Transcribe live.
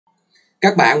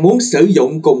Các bạn muốn sử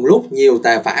dụng cùng lúc nhiều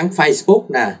tài khoản Facebook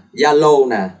nè, Zalo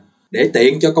nè, để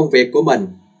tiện cho công việc của mình,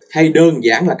 hay đơn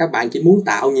giản là các bạn chỉ muốn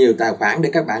tạo nhiều tài khoản để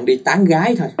các bạn đi tán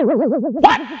gái thôi,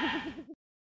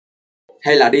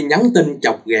 hay là đi nhắn tin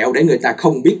chọc ghẹo để người ta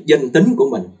không biết danh tính của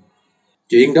mình.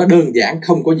 Chuyện đó đơn giản,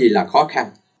 không có gì là khó khăn.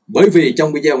 Bởi vì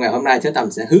trong video ngày hôm nay Thê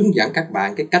Tâm sẽ hướng dẫn các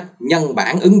bạn cái cách nhân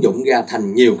bản ứng dụng ra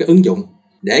thành nhiều cái ứng dụng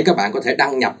để các bạn có thể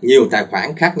đăng nhập nhiều tài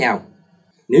khoản khác nhau.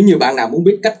 Nếu như bạn nào muốn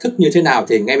biết cách thức như thế nào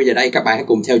thì ngay bây giờ đây các bạn hãy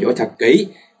cùng theo dõi thật kỹ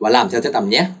và làm theo Thê Tâm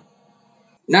nhé.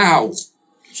 Nào!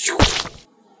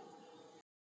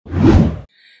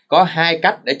 Có hai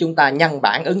cách để chúng ta nhân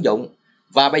bản ứng dụng.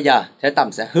 Và bây giờ Thê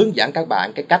Tâm sẽ hướng dẫn các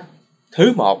bạn cái cách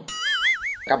thứ một.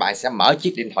 Các bạn sẽ mở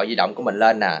chiếc điện thoại di động của mình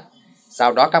lên nè.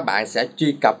 Sau đó các bạn sẽ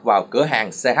truy cập vào cửa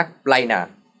hàng CH Play nè.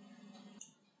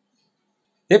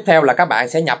 Tiếp theo là các bạn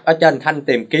sẽ nhập ở trên thanh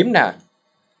tìm kiếm nè.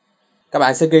 Các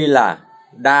bạn sẽ ghi là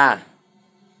đa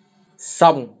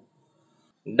song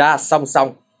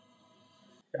song.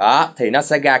 Đó, thì nó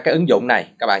sẽ ra cái ứng dụng này.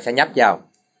 Các bạn sẽ nhấp vào.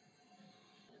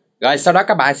 Rồi sau đó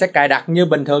các bạn sẽ cài đặt như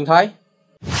bình thường thôi.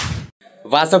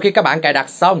 Và sau khi các bạn cài đặt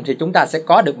xong thì chúng ta sẽ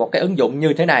có được một cái ứng dụng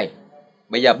như thế này.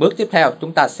 Bây giờ bước tiếp theo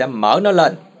chúng ta sẽ mở nó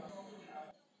lên.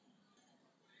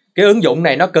 Cái ứng dụng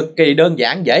này nó cực kỳ đơn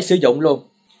giản, dễ sử dụng luôn.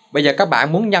 Bây giờ các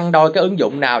bạn muốn nhân đôi cái ứng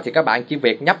dụng nào thì các bạn chỉ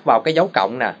việc nhấp vào cái dấu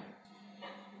cộng nè.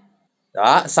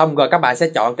 Đó, xong rồi các bạn sẽ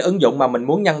chọn cái ứng dụng mà mình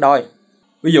muốn nhân đôi.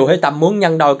 Ví dụ Thê Tâm muốn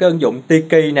nhân đôi cái ứng dụng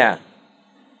Tiki nè,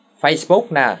 Facebook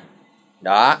nè.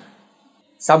 Đó.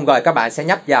 Xong rồi các bạn sẽ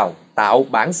nhấp vào tạo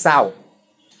bản sao.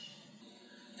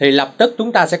 Thì lập tức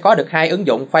chúng ta sẽ có được hai ứng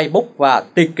dụng Facebook và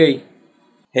Tiki.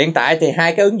 Hiện tại thì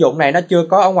hai cái ứng dụng này nó chưa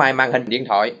có ở ngoài màn hình điện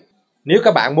thoại. Nếu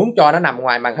các bạn muốn cho nó nằm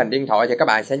ngoài màn hình điện thoại thì các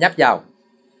bạn sẽ nhấp vào.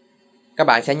 Các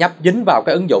bạn sẽ nhấp dính vào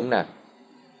cái ứng dụng nè.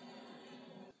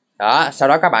 Đó, sau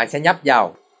đó các bạn sẽ nhấp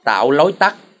vào tạo lối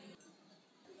tắt.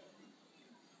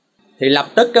 Thì lập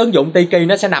tức cái ứng dụng Tiki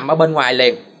nó sẽ nằm ở bên ngoài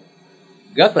liền.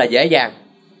 Rất là dễ dàng.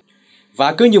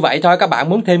 Và cứ như vậy thôi, các bạn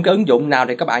muốn thêm cái ứng dụng nào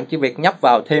thì các bạn chỉ việc nhấp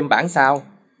vào thêm bản sao.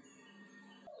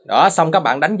 Đó, xong các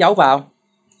bạn đánh dấu vào.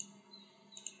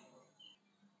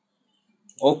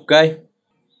 Ok.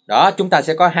 Đó, chúng ta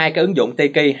sẽ có hai cái ứng dụng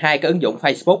Tiki, hai cái ứng dụng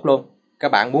Facebook luôn. Các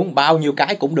bạn muốn bao nhiêu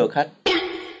cái cũng được hết.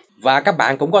 Và các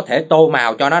bạn cũng có thể tô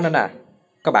màu cho nó nữa nè.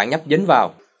 Các bạn nhấp dính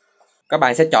vào. Các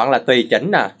bạn sẽ chọn là tùy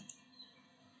chỉnh nè.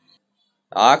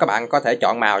 Đó, các bạn có thể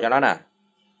chọn màu cho nó nè.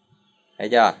 Thấy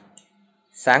chưa?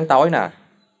 Sáng tối nè.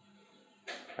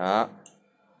 Đó.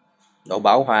 Độ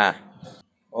bảo hòa.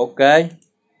 Ok.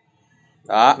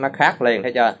 Đó, nó khác liền,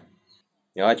 thấy chưa?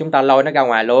 Rồi chúng ta lôi nó ra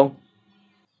ngoài luôn.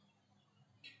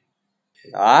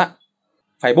 Đó.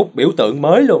 Facebook biểu tượng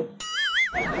mới luôn.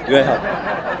 Ghê không?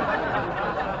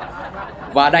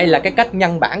 Và đây là cái cách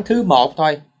nhân bản thứ một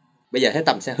thôi. Bây giờ Thê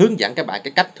Tâm sẽ hướng dẫn các bạn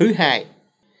cái cách thứ hai.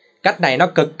 Cách này nó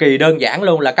cực kỳ đơn giản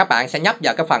luôn, là các bạn sẽ nhấp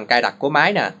vào cái phần cài đặt của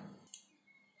máy nè.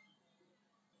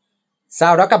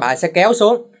 Sau đó các bạn sẽ kéo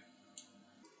xuống.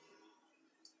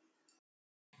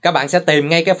 Các bạn sẽ tìm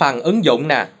ngay cái phần ứng dụng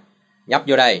nè. Nhấp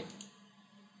vô đây.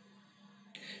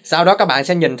 Sau đó các bạn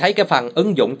sẽ nhìn thấy cái phần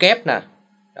ứng dụng kép nè.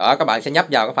 Đó, các bạn sẽ nhấp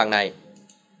vào cái phần này.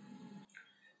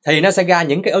 Thì nó sẽ ra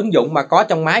những cái ứng dụng mà có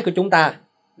trong máy của chúng ta.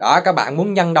 Đó, các bạn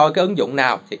muốn nhân đôi cái ứng dụng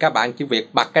nào thì các bạn chỉ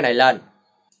việc bật cái này lên.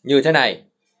 Như thế này.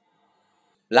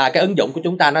 Là cái ứng dụng của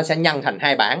chúng ta nó sẽ nhân thành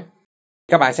hai bản.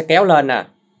 Các bạn sẽ kéo lên nè.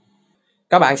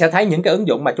 Các bạn sẽ thấy những cái ứng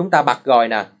dụng mà chúng ta bật rồi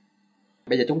nè.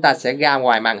 Bây giờ chúng ta sẽ ra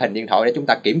ngoài màn hình điện thoại để chúng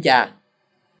ta kiểm tra.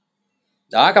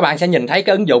 Đó, các bạn sẽ nhìn thấy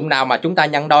cái ứng dụng nào mà chúng ta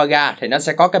nhân đôi ra thì nó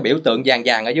sẽ có cái biểu tượng vàng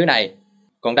vàng ở dưới này.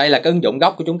 Còn đây là cái ứng dụng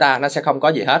gốc của chúng ta, nó sẽ không có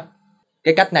gì hết.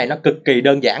 Cái cách này nó cực kỳ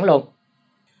đơn giản luôn.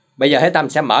 Bây giờ Thê Tâm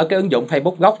sẽ mở cái ứng dụng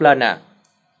Facebook gốc lên nè.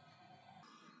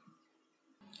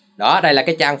 Đó, đây là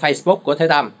cái trang Facebook của Thê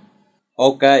Tâm.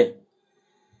 Ok.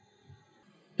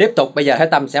 Tiếp tục bây giờ Thê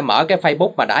Tâm sẽ mở cái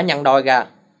Facebook mà đã nhân đôi ra.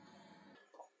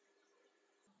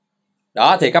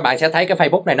 Đó, thì các bạn sẽ thấy cái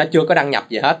Facebook này nó chưa có đăng nhập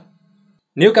gì hết.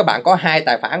 Nếu các bạn có hai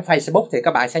tài khoản Facebook thì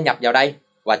các bạn sẽ nhập vào đây.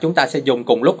 Và chúng ta sẽ dùng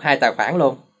cùng lúc hai tài khoản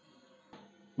luôn.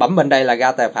 Bấm bên đây là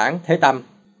ra tài khoản Thê Tâm.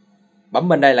 Bấm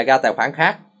bên đây là ra tài khoản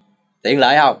khác. Tiện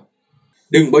lợi không?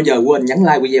 Đừng bao giờ quên nhấn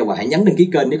like video và hãy nhấn đăng ký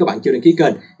kênh nếu các bạn chưa đăng ký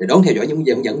kênh để đón theo dõi những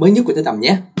video hướng dẫn mới nhất của Thê Tâm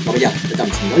nhé. Còn bây giờ Thê Tâm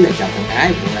xin nói lời chào thân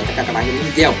ái và hẹn gặp lại tất cả các bạn trong những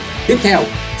video tiếp theo.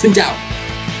 Xin chào.